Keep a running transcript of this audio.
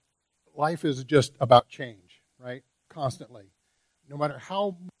life is just about change, right? Constantly. No matter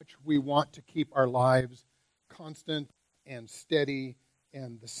how much we want to keep our lives constant and steady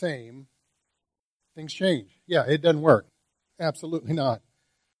and the same, things change. Yeah, it doesn't work. Absolutely not.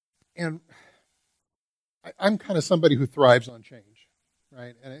 And I'm kind of somebody who thrives on change,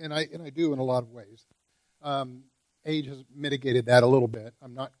 right? And I do in a lot of ways. Age has mitigated that a little bit.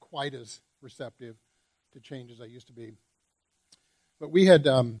 I'm not quite as receptive to change as I used to be. But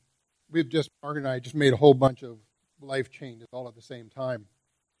Margaret and I just made a whole bunch of life changes all at the same time.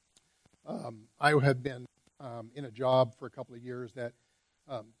 I had been in a job for a couple of years that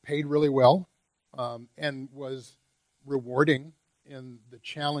paid really well and was rewarding in the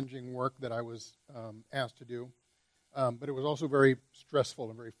challenging work that I was asked to do. But it was also very stressful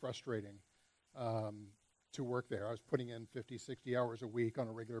and very frustrating to work there. I was putting in 50, 60 hours a week on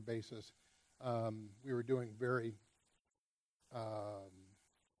a regular basis. We were doing very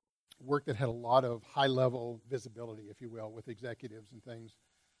work that had a lot of high-level visibility, if you will, with executives and things,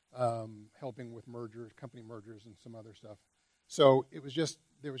 helping with mergers, company mergers, and some other stuff. So there was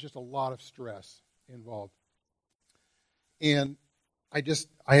just a lot of stress involved. And I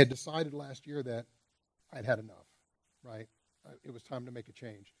had decided last year that I'd had enough, right? It was time to make a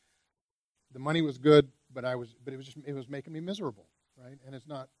change. The money was good, but it was making me miserable, right? And it's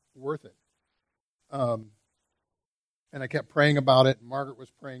not worth it. And I kept praying about it, and Margaret was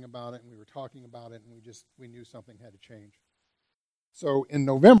praying about it, and we were talking about it, and we knew something had to change. So in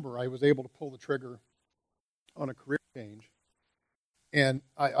November, I was able to pull the trigger on a career change. And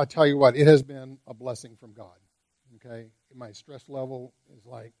I'll tell you what, it has been a blessing from God. Okay? My stress level is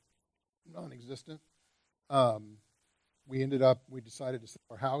like non-existent. We decided to sell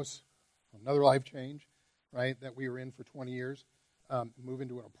our house, another life change, right, that we were in for 20 years, move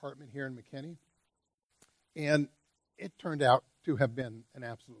into an apartment here in McKinney. And it turned out to have been an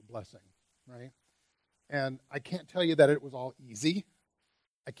absolute blessing, right? And I can't tell you that it was all easy.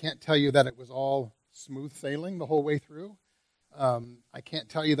 I can't tell you that it was all smooth sailing the whole way through. I can't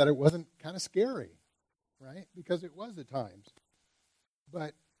tell you that it wasn't kind of scary, right? Because it was at times.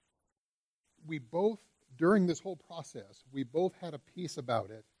 But we both, during this whole process, we both had a peace about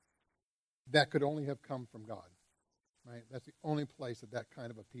it that could only have come from God, right? That's the only place that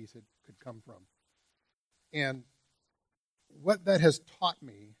kind of a peace could come from. And what that has taught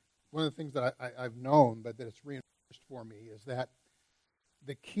me, one of the things that I've known, but that it's reinforced for me, is that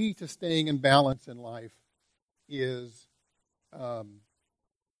the key to staying in balance in life is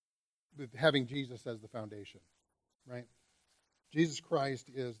having Jesus as the foundation, right? Jesus Christ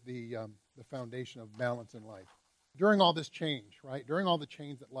is the foundation of balance in life. During all this change, right? During all the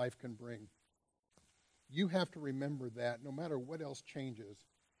change that life can bring, you have to remember that no matter what else changes,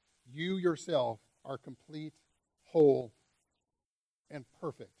 you yourself are complete, whole, and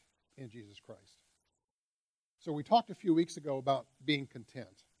perfect in Jesus Christ. So we talked a few weeks ago about being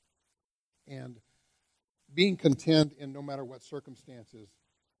content. And being content in no matter what circumstances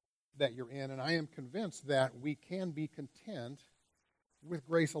that you're in. And I am convinced that we can be content with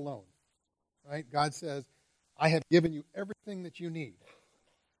grace alone. Right? God says, I have given you everything that you need.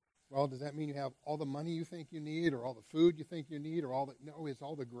 Well, does that mean you have all the money you think you need, or all the food you think you need, or no, it's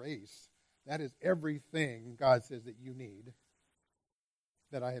all the grace. That is everything God says that you need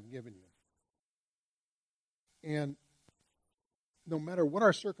that I have given you. And no matter what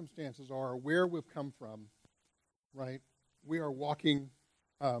our circumstances are, or where we've come from, right, we are walking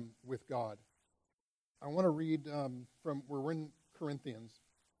with God. I want to read we're in Corinthians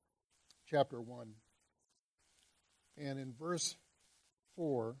chapter 1. And in verse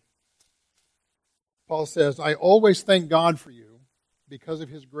 4, Paul says, I always thank God for you because of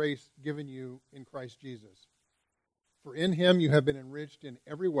his grace given you in Christ Jesus. For in him you have been enriched in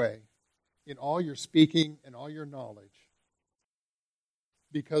every way, in all your speaking and all your knowledge,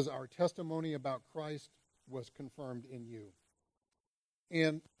 because our testimony about Christ was confirmed in you.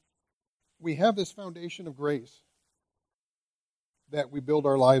 And we have this foundation of grace that we build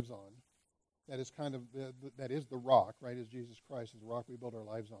our lives on. That is kind of that is the rock, right? As Jesus Christ is the rock we build our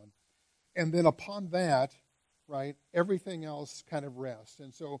lives on. And then upon that, right, everything else kind of rests.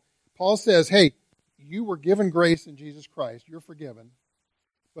 And so Paul says, hey, you were given grace in Jesus Christ. You're forgiven.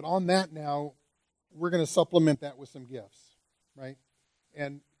 But on that now, we're going to supplement that with some gifts, right?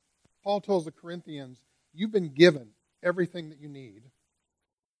 And Paul tells the Corinthians, you've been given everything that you need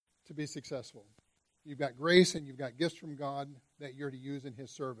to be successful. You've got grace and you've got gifts from God that you're to use in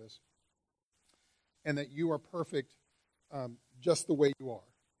his service. And that you are perfect just the way you are.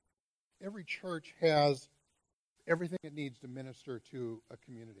 Every church has everything it needs to minister to a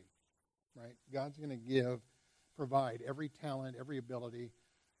community, right? God's going to provide every talent, every ability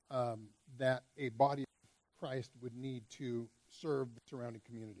that a body of Christ would need to serve the surrounding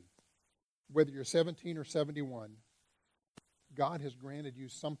community. Whether you're 17 or 71, God has granted you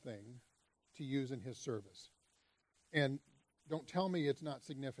something to use in his service. And don't tell me it's not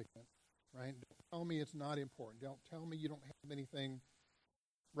significant, right? Don't tell me it's not important. Don't tell me you don't have anything,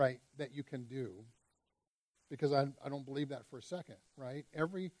 right, that you can do, because I don't believe that for a second, right?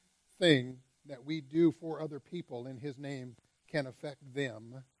 Everything that we do for other people in his name can affect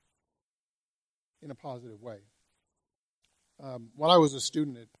them in a positive way. While I was a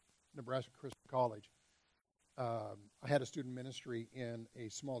student at Nebraska Christian College, I had a student ministry in a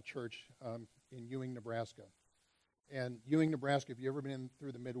small church in Ewing, Nebraska. And Ewing, Nebraska, if you've ever been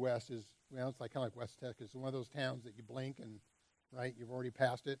through the Midwest, it's like kind of like West Texas. It's one of those towns that you blink and, right, you've already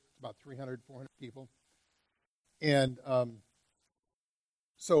passed it. It's about 300, 400 people. And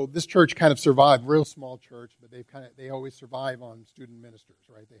so this church kind of survived, real small church, but they always survive on student ministers,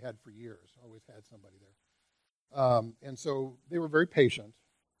 right? They had for years, always had somebody there. And so they were very patient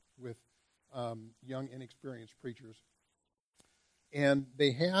with young, inexperienced preachers. And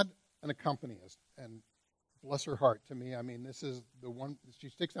they had an accompanist, and bless her heart, to me, I mean, this is the one, she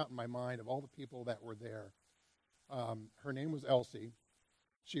sticks out in my mind of all the people that were there. Her name was Elsie.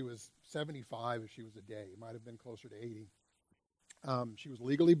 She was 75 if she was a day. It might have been closer to 80. She was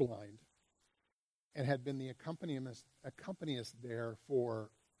legally blind and had been the accompanist there for,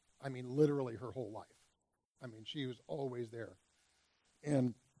 I mean, literally her whole life. I mean, she was always there.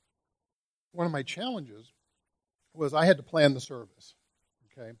 And one of my challenges was I had to plan the service,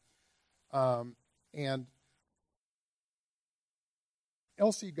 okay? And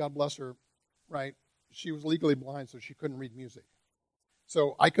Elsie, God bless her, right, she was legally blind, so she couldn't read music.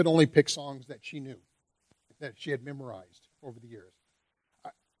 So I could only pick songs that she knew, that she had memorized over the years.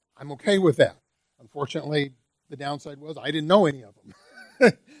 I'm okay with that. Unfortunately, the downside was I didn't know any of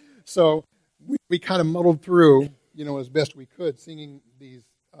them. So we kind of muddled through, as best we could, singing these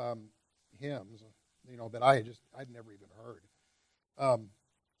hymns, that I'd never even heard.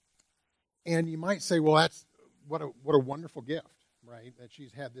 And you might say, well, that's what a wonderful gift, right? That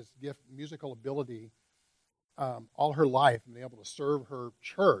she's had this gift, musical ability, all her life, and be able to serve her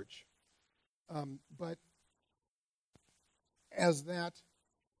church. But as that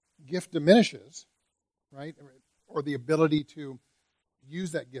gift diminishes, right, or the ability to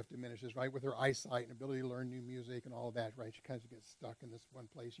use that gift diminishes, right, with her eyesight and ability to learn new music and all of that, right, she kind of gets stuck in this one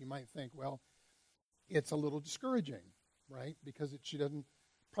place. You might think, well, it's a little discouraging, right, because she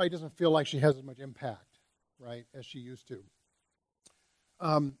probably doesn't feel like she has as much impact, right, as she used to.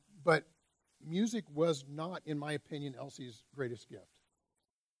 But music was not, in my opinion, Elsie's greatest gift,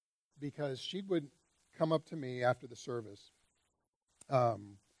 because she would come up to me after the service,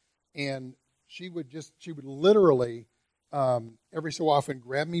 and she would literally every so often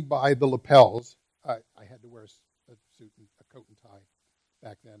grab me by the lapels. I had to wear a suit and a coat and tie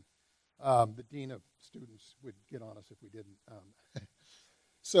back then. The dean of students would get on us if we didn't.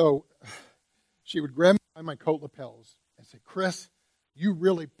 So she would grab me by my coat lapels and say, "Chris, you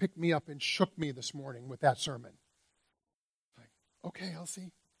really picked me up and shook me this morning with that sermon." Like, okay,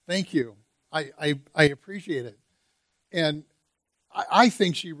 Elsie, thank you. I appreciate it. And I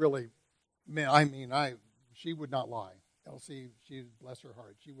think she really, she would not lie. Elsie, bless her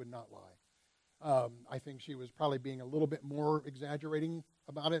heart, she would not lie. I think she was probably being a little bit more exaggerating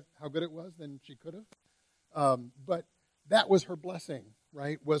about it, how good it was, than she could have. But that was her blessing,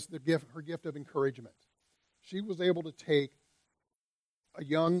 right, was her gift of encouragement. She was able to take a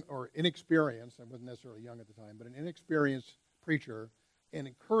young or inexperienced, I wasn't necessarily young at the time, but an inexperienced preacher and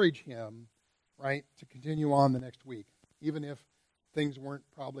encourage him, right, to continue on the next week, even if things weren't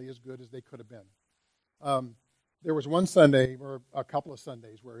probably as good as they could have been. There was one Sunday, or a couple of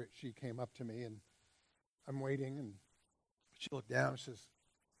Sundays, where she came up to me, and I'm waiting, and she looked down and says,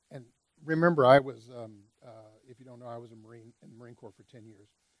 and remember, I was, if you don't know, I was in the Marine Corps for 10 years,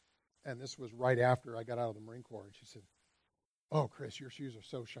 and this was right after I got out of the Marine Corps, and she said, "Oh, Chris, your shoes are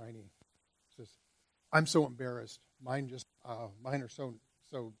so shiny." She says, "I'm so embarrassed. Mine are so,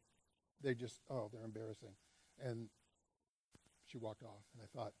 they're embarrassing." And she walked off, and I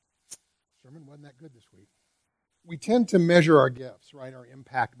thought, sermon wasn't that good this week. We tend to measure our gifts, right, our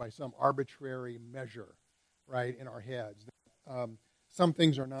impact by some arbitrary measure, right, in our heads. Some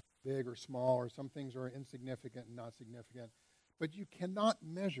things are not big or small, or some things are insignificant and not significant. But you cannot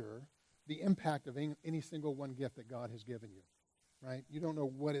measure the impact of any single one gift that God has given you, right? You don't know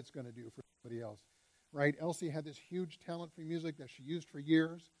what it's going to do for somebody else, right? Elsie had this huge talent for music that she used for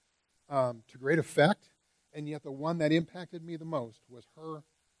years to great effect, and yet the one that impacted me the most was her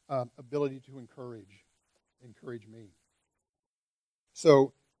ability to encourage me.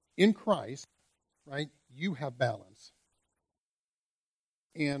 So in Christ, right, you have balance.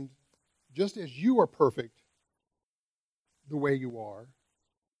 And just as you are perfect the way you are,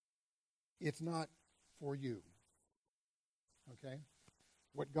 it's not for you. Okay?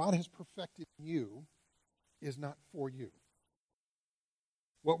 What God has perfected in you is not for you.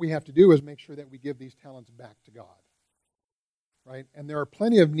 What we have to do is make sure that we give these talents back to God. Right? And there are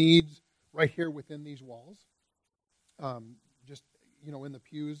plenty of needs right here within these walls. Just, in the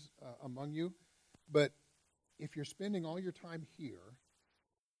pews among you. But if you're spending all your time here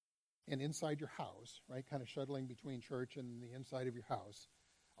and inside your house, right, kind of shuttling between church and the inside of your house,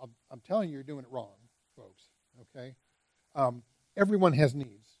 I'm telling you, you're doing it wrong, folks, okay? Everyone has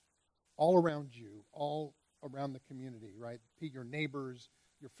needs all around you, all around the community, right? Your neighbors,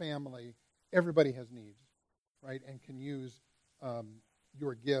 your family, everybody has needs, right, and can use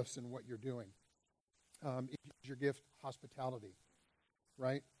your gifts and what you're doing. If your gift, hospitality,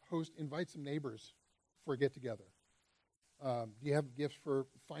 right? Invite some neighbors for a get-together. Do you have gifts for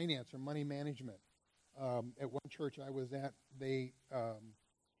finance or money management? At one church I was at,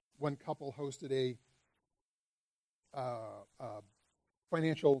 one couple hosted a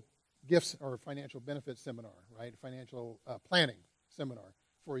financial gifts or financial benefits seminar, right? Financial planning seminar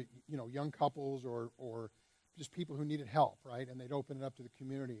for young couples or just people who needed help, right? And they'd open it up to the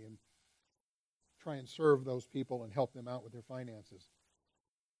community and try and serve those people and help them out with their finances,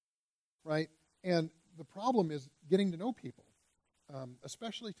 right? And the problem is getting to know people,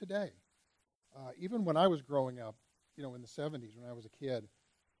 especially today. Even when I was growing up, in the 70s when I was a kid,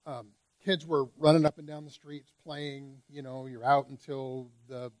 kids were running up and down the streets playing. You're out until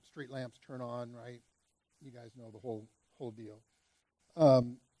the street lamps turn on, right? You guys know the whole deal.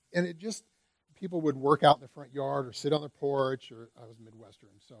 And it just, people would work out in the front yard or sit on their porch, or I was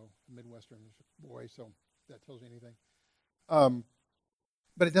Midwestern, so a Midwestern boy, so if that tells you anything.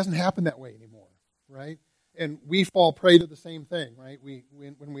 But it doesn't happen that way anymore, right? And we fall prey to the same thing, right?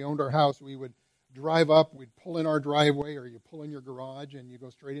 When we owned our house, we would drive up, we'd pull in our driveway, or you pull in your garage, and you go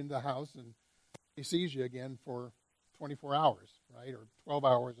straight into the house, and he sees you again for 24 hours, right? Or 12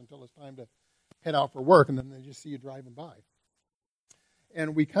 hours until it's time to head out for work, and then they just see you driving by.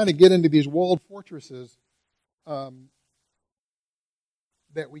 And we kind of get into these walled fortresses that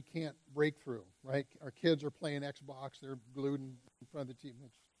we can't break through, right? Our kids are playing Xbox. They're glued in front of the TV.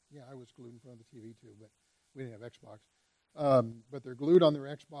 Yeah, I was glued in front of the TV too, but we didn't have Xbox. But they're glued on their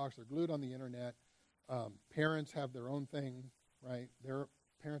Xbox. They're glued on the internet. Parents have their own thing, right? Their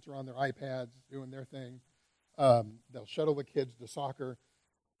parents are on their iPads doing their thing. They'll shuttle the kids to soccer,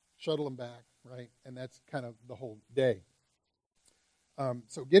 shuttle them back, right? And that's kind of the whole day.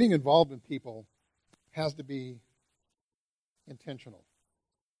 So getting involved in people has to be intentional,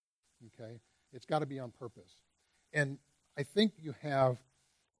 okay? It's got to be on purpose. And I think you have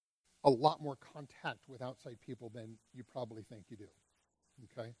a lot more contact with outside people than you probably think you do,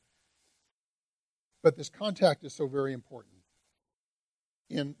 okay? But this contact is so very important.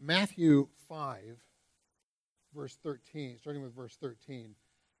 In Matthew 5, verse 13, starting with verse 13,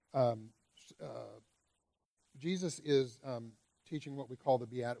 Jesus is teaching what we call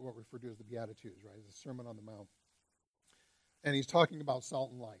what we refer to as the Beatitudes, right? The Sermon on the Mount. And he's talking about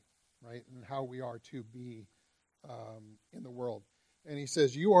salt and light, right? And how we are to be in the world. And he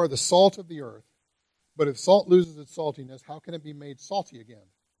says, you are the salt of the earth, but if salt loses its saltiness, how can it be made salty again?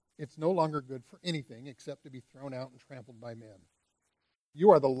 It's no longer good for anything except to be thrown out and trampled by men. You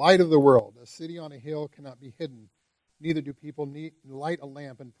are the light of the world. A city on a hill cannot be hidden. Neither do people light a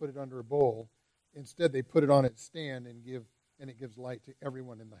lamp and put it under a bowl. Instead, they put it on its stand and it gives light to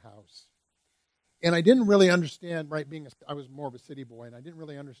everyone in the house. And I didn't really understand, right, I was more of a city boy, and I didn't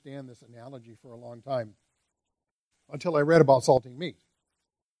really understand this analogy for a long time until I read about salting meat,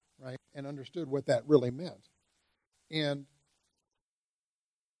 right, and understood what that really meant. And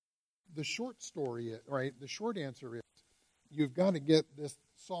the short story, right, the short answer is you've got to get this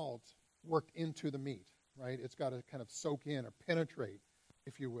salt worked into the meat, right? It's got to kind of soak in or penetrate,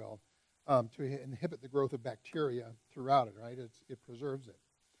 if you will, to inhibit the growth of bacteria throughout it, right? It preserves it.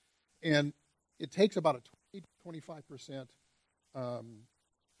 And it takes about a 20 to 25%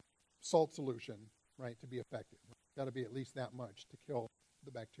 salt solution, right, to be effective. It's got to be at least that much to kill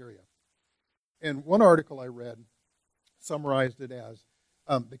the bacteria. And one article I read summarized it as,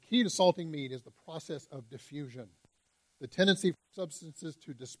 the key to salting meat is the process of diffusion, the tendency for substances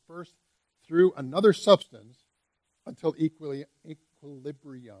to disperse through another substance until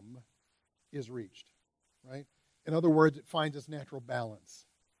equilibrium is reached, right? In other words, it finds its natural balance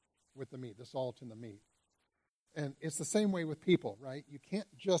with the meat, the salt in the meat. And it's the same way with people, right? You can't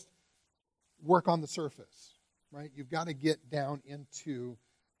just work on the surface, right? You've got to get down into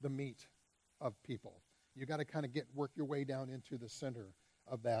the meat of people. You got to kind of work your way down into the center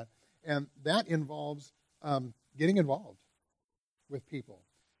of that. And that involves getting involved with people.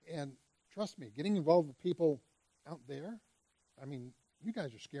 And trust me, getting involved with people out there, I mean, you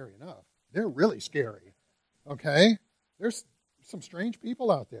guys are scary enough. They're really scary, okay? There's some strange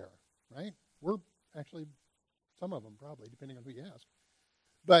people out there, right? We're actually, some of them probably, depending on who you ask.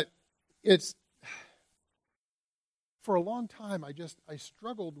 But it's, for a long time, I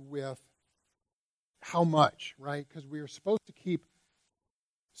struggled with how much, right? Because we are supposed to keep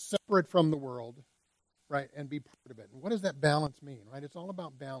separate from the world, right, and be part of it. And what does that balance mean, right? It's all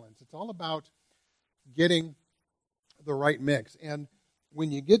about balance. It's all about getting the right mix. And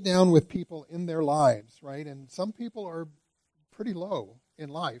when you get down with people in their lives, right, and some people are pretty low in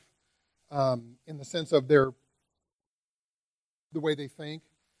life in the sense of the way they think,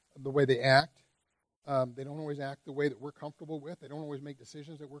 the way they act. They don't always act the way that we're comfortable with. They don't always make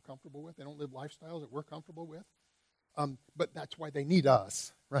decisions that we're comfortable with. They don't live lifestyles that we're comfortable with. But that's why they need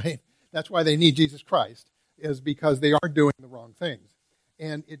us, right? That's why they need Jesus Christ, is because they are doing the wrong things.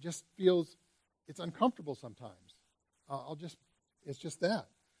 And it just feels, it's uncomfortable sometimes. It's just that.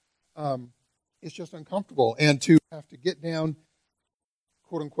 It's just uncomfortable. And to have to get down,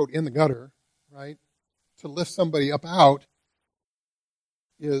 quote unquote, in the gutter, right, to lift somebody up out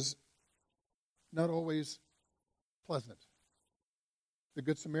is not always pleasant. The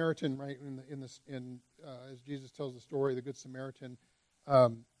Good Samaritan, right, as Jesus tells the story, the Good Samaritan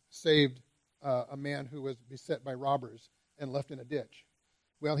saved a man who was beset by robbers and left in a ditch.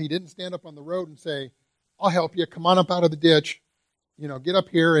 Well, he didn't stand up on the road and say, I'll help you, come on up out of the ditch, get up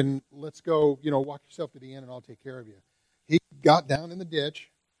here and let's go, walk yourself to the end and I'll take care of you. He got down in the ditch,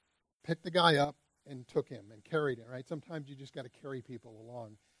 picked the guy up, and took him and carried him, right? Sometimes you just got to carry people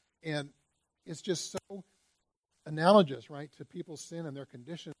along. And it's just so analogous, right, to people's sin and their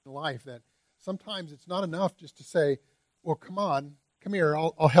condition in life that sometimes it's not enough just to say, well, come here,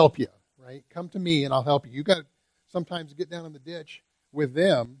 I'll help you, right? Come to me and I'll help you. You got to sometimes get down in the ditch with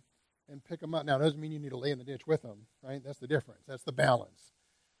them and pick them up. Now, it doesn't mean you need to lay in the ditch with them, right? That's the difference. That's the balance,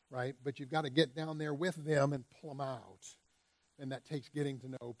 right? But you've got to get down there with them and pull them out. And that takes getting to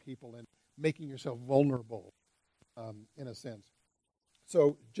know people and making yourself vulnerable in a sense.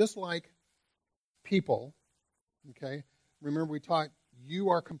 So just like people, okay, remember we taught you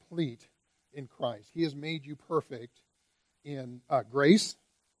are complete in Christ. He has made you perfect in grace,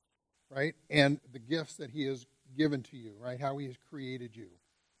 right, and the gifts that he has given to you, right, how he has created you.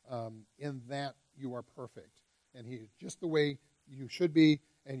 In that you are perfect. And he is just the way you should be,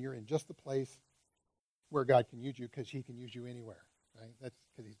 and you're in just the place where God can use you, because he can use you anywhere, right? That's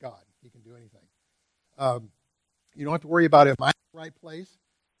because he's God. He can do anything. You don't have to worry about, am I in the right place?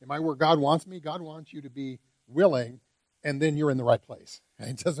 Am I where God wants me? God wants you to be willing, and then you're in the right place.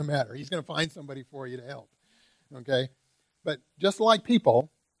 It doesn't matter. He's going to find somebody for you to help. Okay? But just like people,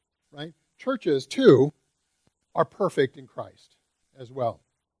 right, churches, too, are perfect in Christ as well.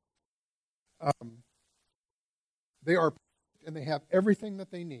 They are perfect, and they have everything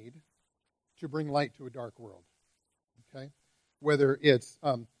that they need to bring light to a dark world. Okay? Whether it's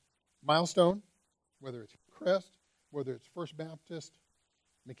Milestone, whether it's Crest, whether it's First Baptist,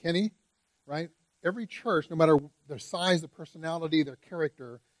 McKinney, right? Every church, no matter their size, their personality, their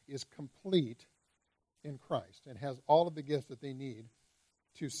character, is complete in Christ and has all of the gifts that they need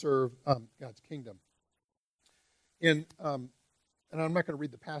to serve God's kingdom. And I'm not going to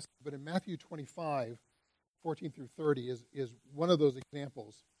read the passage, but in Matthew 25, 14 through 30 is one of those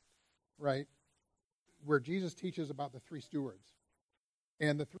examples, right, where Jesus teaches about the three stewards.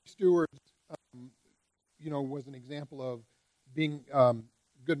 And the three stewards, was an example of being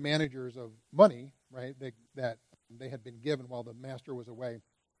good managers of money, right, that they had been given while the master was away.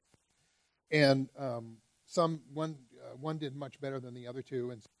 And one did much better than the other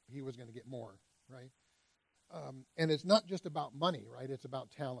two, and he was going to get more, right? And it's not just about money, right? It's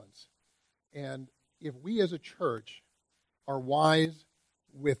about talents. And if we as a church are wise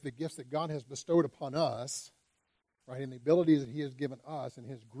with the gifts that God has bestowed upon us, right, and the abilities that he has given us and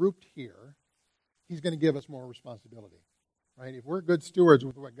has grouped here, he's going to give us more responsibility, right? If we're good stewards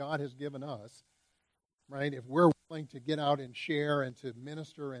with what God has given us, right, if we're willing to get out and share and to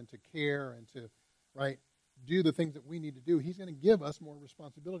minister and to care and to, right, do the things that we need to do, he's going to give us more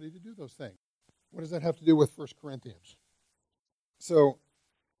responsibility to do those things. What does that have to do with 1 Corinthians? So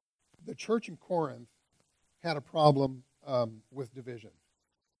the church in Corinth had a problem with division.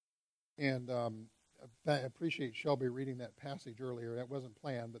 And I appreciate Shelby reading that passage earlier. That wasn't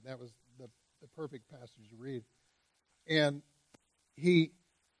planned, but that was the perfect passage to read. And he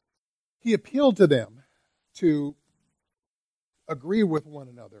appealed to them to agree with one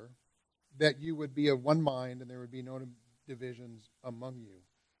another, that you would be of one mind and there would be no divisions among you,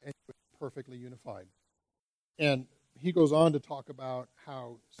 and you would be perfectly unified. And he goes on to talk about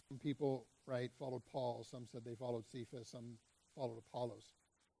how some people, right, followed Paul, some said they followed Cephas, some followed Apollos.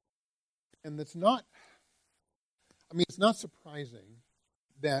 And it's not surprising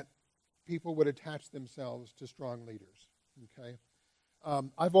that people would attach themselves to strong leaders, okay?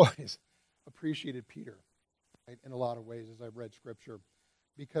 I've always appreciated Peter, right, in a lot of ways as I've read Scripture,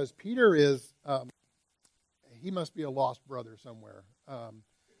 because Peter is, he must be a lost brother somewhere,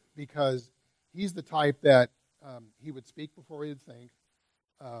 because he's the type that he would speak before he'd think.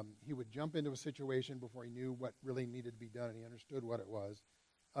 He would jump into a situation before he knew what really needed to be done and he understood what it was.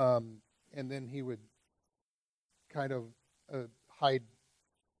 And then he would kind of hide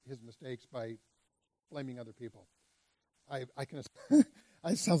his mistakes by blaming other people. I can.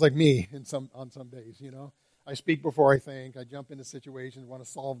 It sounds like me on some days, you know. I speak before I think. I jump into situations, want to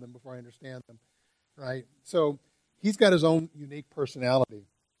solve them before I understand them, right? So he's got his own unique personality,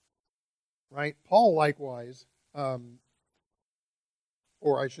 right? Paul, likewise,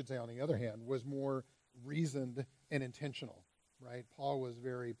 or I should say on the other hand, was more reasoned and intentional, right? Paul was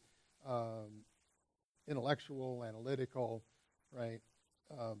very intellectual, analytical, right?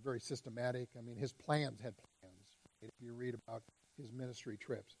 Very systematic. I mean, his plans had plans, right? If you read about his ministry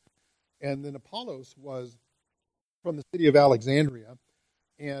trips. And then Apollos was from the city of Alexandria,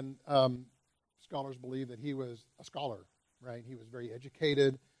 and scholars believe that he was a scholar, right? He was very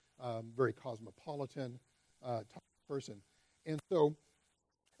educated, very cosmopolitan type of person. And so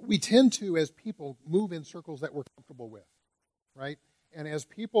we tend to, as people, move in circles that we're comfortable with, right? And as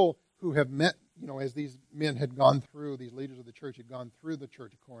people who have met, you know, as these men had gone through, these leaders of the church had gone through the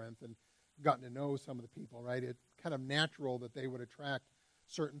church of Corinth and gotten to know some of the people, right? It's kind of natural that they would attract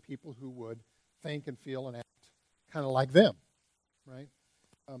certain people who would think and feel and act kind of like them, right?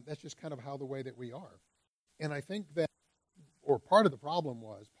 That's just kind of how the way that we are. And I think that, or part of the problem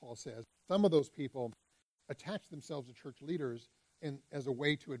was, Paul says, some of those people attached themselves to church leaders as a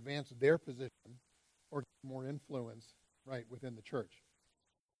way to advance their position or get more influence, right, within the church.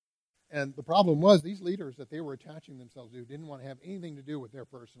 And the problem was these leaders that they were attaching themselves to didn't want to have anything to do with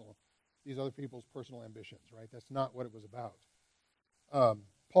these other people's personal ambitions, right? That's not what it was about.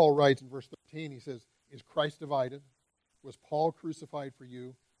 Paul writes in verse 13, he says, "Is Christ divided? Was Paul crucified for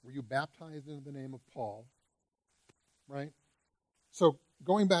you? Were you baptized into the name of Paul?" Right? So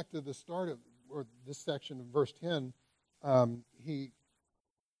going back to the start of or this section of verse 10, he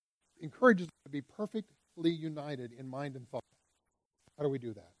encourages us to be perfectly united in mind and thought. How do we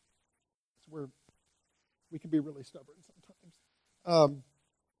do that? It's where we can be really stubborn sometimes.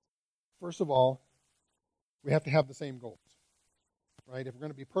 First of all, we have to have the same goals, right? If we're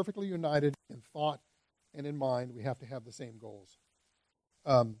going to be perfectly united in thought and in mind, we have to have the same goals.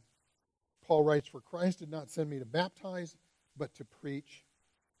 Paul writes, "For Christ did not send me to baptize, but to preach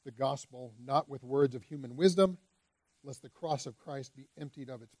the gospel, not with words of human wisdom, lest the cross of Christ be emptied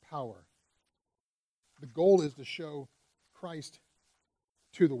of its power." The goal is to show Christ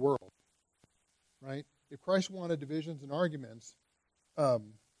to the world, right? If Christ wanted divisions and arguments,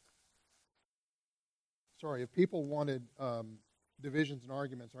 if people wanted divisions and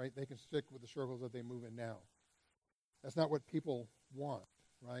arguments, right, they can stick with the circles that they move in now. That's not what people want,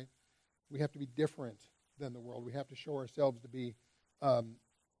 right? We have to be different than the world. We have to show ourselves to be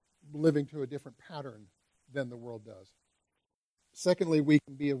living to a different pattern than the world does. Secondly, we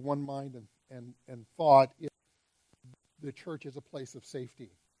can be of one mind and thought if the church is a place of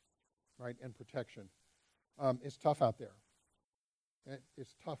safety, right, and protection. It's tough out there.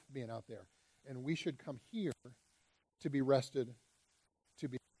 It's tough being out there. And we should come here to be rested, to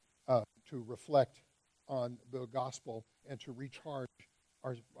reflect on the gospel, and to recharge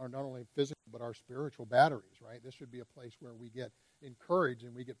our not only physical but our spiritual batteries, right? This should be a place where we get encouraged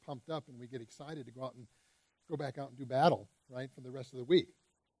and we get pumped up and we get excited to go back out and do battle, right, for the rest of the week.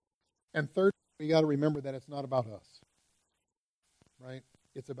 And third, we got to remember that it's not about us, right?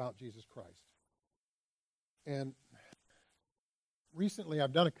 It's about Jesus Christ. And recently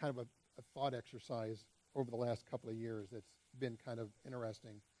I've done a kind of a thought exercise over the last couple of years that's been kind of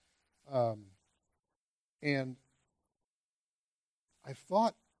interesting. And I've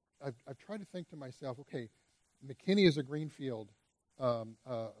tried to think to myself, okay, McKinney is a green field of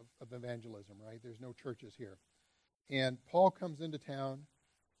evangelism, right? There's no churches here. And Paul comes into town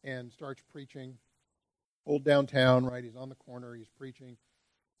and starts preaching, old downtown, right? He's on the corner, he's preaching,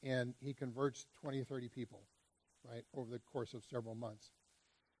 and he converts 20 or 30 people, right, over the course of several months.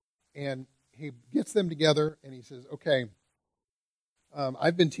 And he gets them together and he says, okay,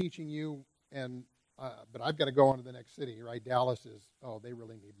 I've been teaching you, and but I've got to go on to the next city, right? Dallas is, oh, they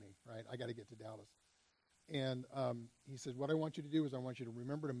really need me, right? I got to get to Dallas. And he said, what I want you to do is I want you to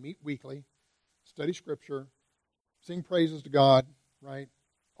remember to meet weekly, study Scripture, sing praises to God, right?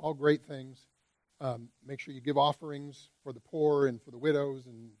 All great things. Make sure you give offerings for the poor and for the widows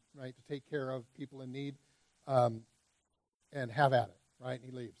and, right, to take care of people in need, and have at it, right? And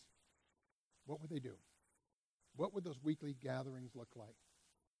he leaves. What would they do? What would those weekly gatherings look like?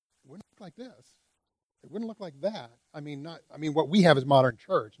 It wouldn't look like this. It wouldn't look like that. I mean, what we have is modern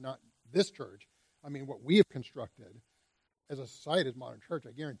church, not this church. I mean, what we have constructed as a society is modern church.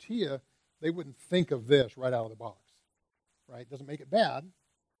 I guarantee you they wouldn't think of this right out of the box, right? It doesn't make it bad.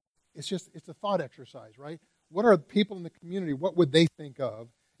 It's a thought exercise, right? What are the people in the community, what would they think of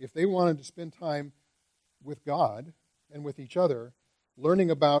if they wanted to spend time with God and with each other,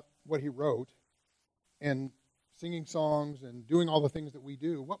 learning about what he wrote and singing songs and doing all the things that we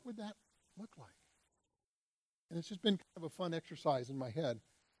do? What would that look like? And it's just been kind of a fun exercise in my head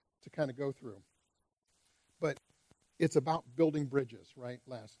to kind of go through. But it's about building bridges, right?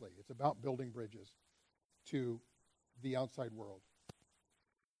 Lastly, it's about building bridges to the outside world.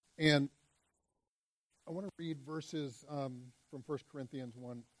 And I want to read verses from 1 Corinthians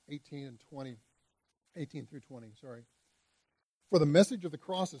 1, 18 through 20, sorry. For the message of the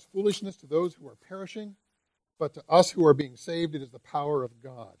cross is foolishness to those who are perishing, but to us who are being saved it is the power of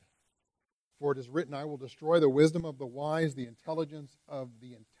God. For it is written, I will destroy the wisdom of the wise, the intelligence of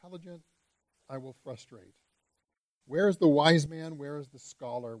the intelligent I will frustrate. Where is the wise man? Where is the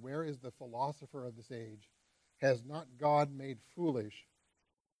scholar? Where is the philosopher of this age? Has not God made foolish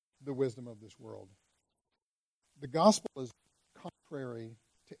the wisdom of this world? The gospel is contrary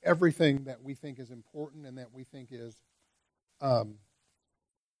to everything that we think is important and that we think is, and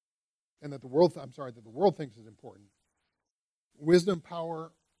that the world thinks is important. Wisdom,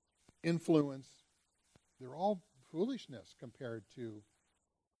 power, influence, they're all foolishness compared to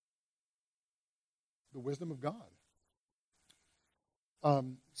the wisdom of God.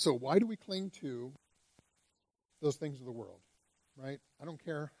 So why do we cling to those things of the world, right? I don't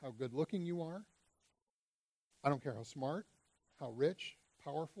care how good looking you are. I don't care how smart, how rich,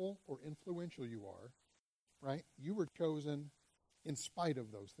 powerful, or influential you are, right? You were chosen in spite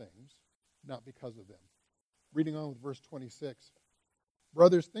of those things, not because of them. Reading on with verse 26.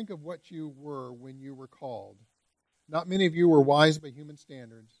 Brothers, think of what you were when you were called. Not many of you were wise by human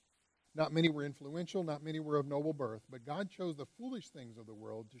standards. Not many were influential, not many were of noble birth, but God chose the foolish things of the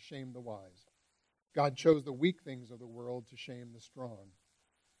world to shame the wise. God chose the weak things of the world to shame the strong.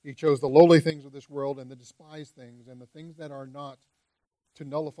 He chose the lowly things of this world and the despised things and the things that are not to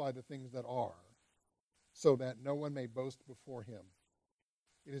nullify the things that are, so that no one may boast before him.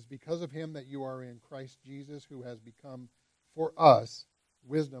 It is because of him that you are in Christ Jesus, who has become for us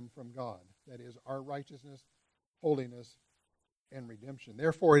wisdom from God, that is, our righteousness, holiness, and redemption.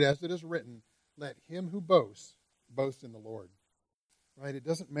 Therefore, as it is written, let him who boasts, boast in the Lord. Right? It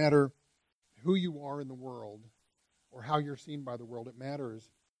doesn't matter who you are in the world or how you're seen by the world. It matters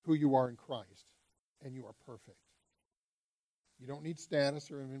who you are in Christ, and you are perfect. You don't need status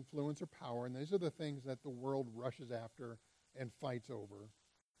or influence or power, and these are the things that the world rushes after and fights over.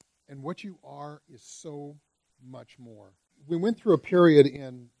 And what you are is so much more. We went through a period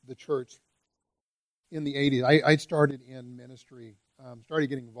in the church in the 80s. I started in ministry, started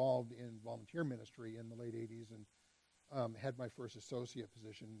getting involved in volunteer ministry in the late 80s, and had my first associate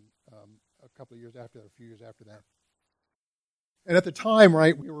position a couple of years after that, a few years after that. And at the time,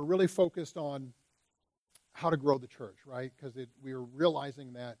 right, we were really focused on how to grow the church, right? Because we were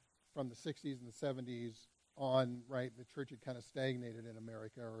realizing that from the 60s and the 70s on, right, the church had kind of stagnated in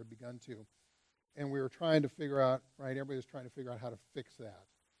America, or had begun to. And we were trying to figure out, right, everybody was trying to figure out how to fix that.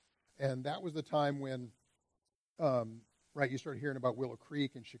 And that was the time when, right, you started hearing about Willow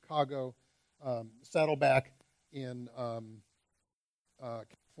Creek in Chicago, Saddleback in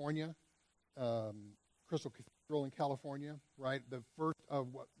California, Crystal Cathedral in California, right? The first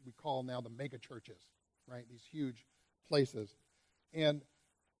of what we call now the mega churches, right? These huge places. And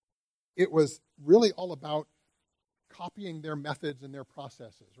it was really all about copying their methods and their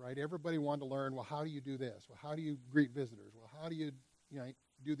processes, right? Everybody wanted to learn, well, how do you do this? Well, how do you greet visitors? Well, how do you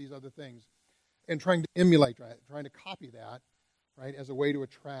do these other things? And trying to emulate, right? Trying to copy that, right, as a way to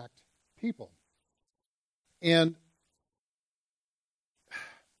attract people. And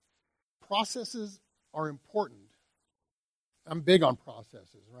processes are important. I'm big on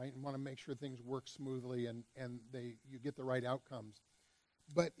processes, right? And want to make sure things work smoothly and you get the right outcomes.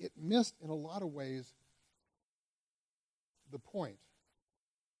 But it missed, in a lot of ways, the point.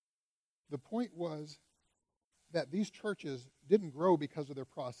 The point was that these churches didn't grow because of their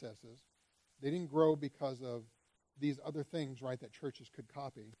processes. They didn't grow because of these other things, right, that churches could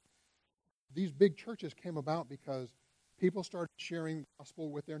copy. These big churches came about because people started sharing the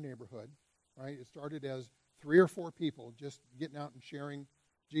gospel with their neighborhood, right? It started as 3 or 4 people just getting out and sharing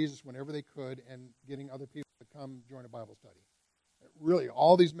Jesus whenever they could and getting other people to come join a Bible study. Really,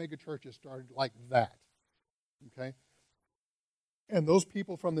 all these mega churches started like that, okay? And those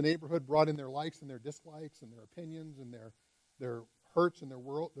people from the neighborhood brought in their likes and their dislikes and their opinions and their hurts and their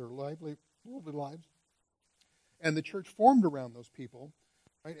worldly lives. And the church formed around those people,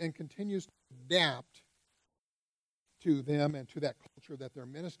 right, and continues to adapt to them and to that culture that they're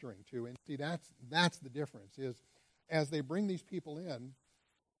ministering to. And see, that's the difference, is as they bring these people in,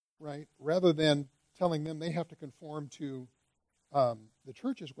 right, rather than telling them they have to conform to the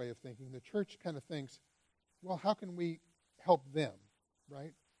church's way of thinking, the church kind of thinks, well, how can we help them,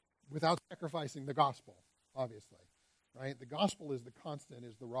 right, without sacrificing the gospel, obviously, right? The gospel is the constant,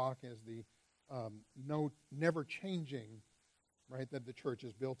 is the rock, is the never changing, right, that the church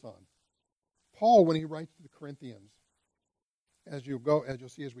is built on. Paul, when he writes to the Corinthians, as you'll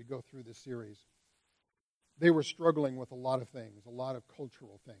see as we go through this series, they were struggling with a lot of things, a lot of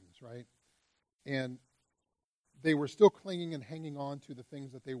cultural things, right? And they were still clinging and hanging on to the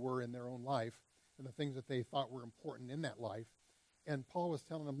things that they were in their own life and the things that they thought were important in that life. And Paul was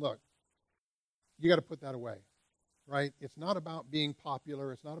telling them, look, you got to put that away, right? It's not about being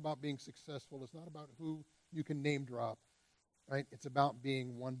popular. It's not about being successful. It's not about who you can name drop, right? It's about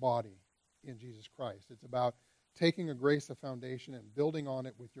being one body in Jesus Christ. It's about taking a grace, a foundation, and building on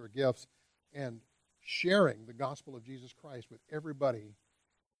it with your gifts and sharing the gospel of Jesus Christ with everybody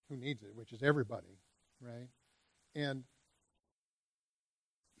who needs it, which is everybody, right? And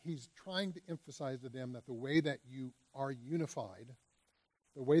he's trying to emphasize to them that the way that you are unified,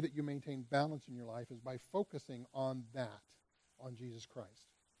 the way that you maintain balance in your life is by focusing on that, on Jesus Christ,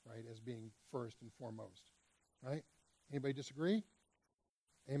 right, as being first and foremost, right? Anybody disagree?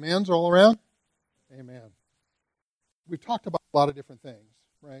 Amens all around? Amen. We've talked about a lot of different things,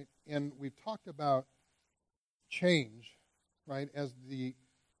 right? And we've talked about change, right, as the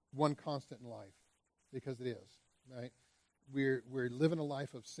one constant in life, because it is, right? We're living a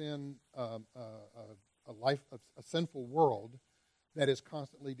life of sin, a life of a sinful world that is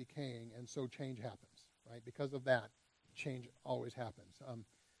constantly decaying, and so change happens, right? Because of that, change always happens.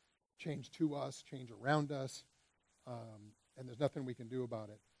 Change to us, change around us, and there's nothing we can do about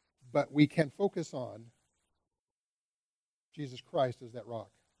it. But we can focus on Jesus Christ as that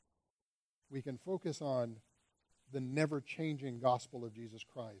rock. We can focus on the never-changing gospel of Jesus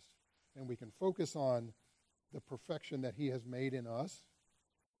Christ, and we can focus on the perfection that he has made in us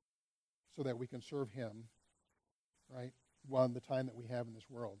so that we can serve him, right, one the time that we have in this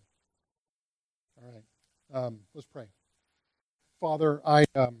world. All right. Let's pray. Father, I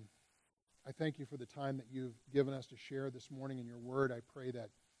thank you for the time that you've given us to share this morning in your word. I pray that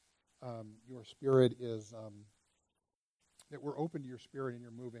your spirit is, that we're open to your spirit and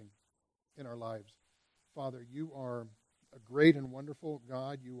you're moving in our lives. Father, you are a great and wonderful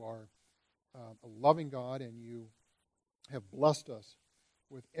God. You are a loving God, and you have blessed us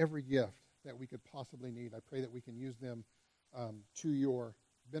with every gift that we could possibly need. I pray that we can use them to your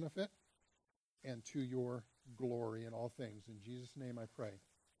benefit and to your glory in all things. In Jesus' name I pray.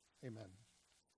 Amen.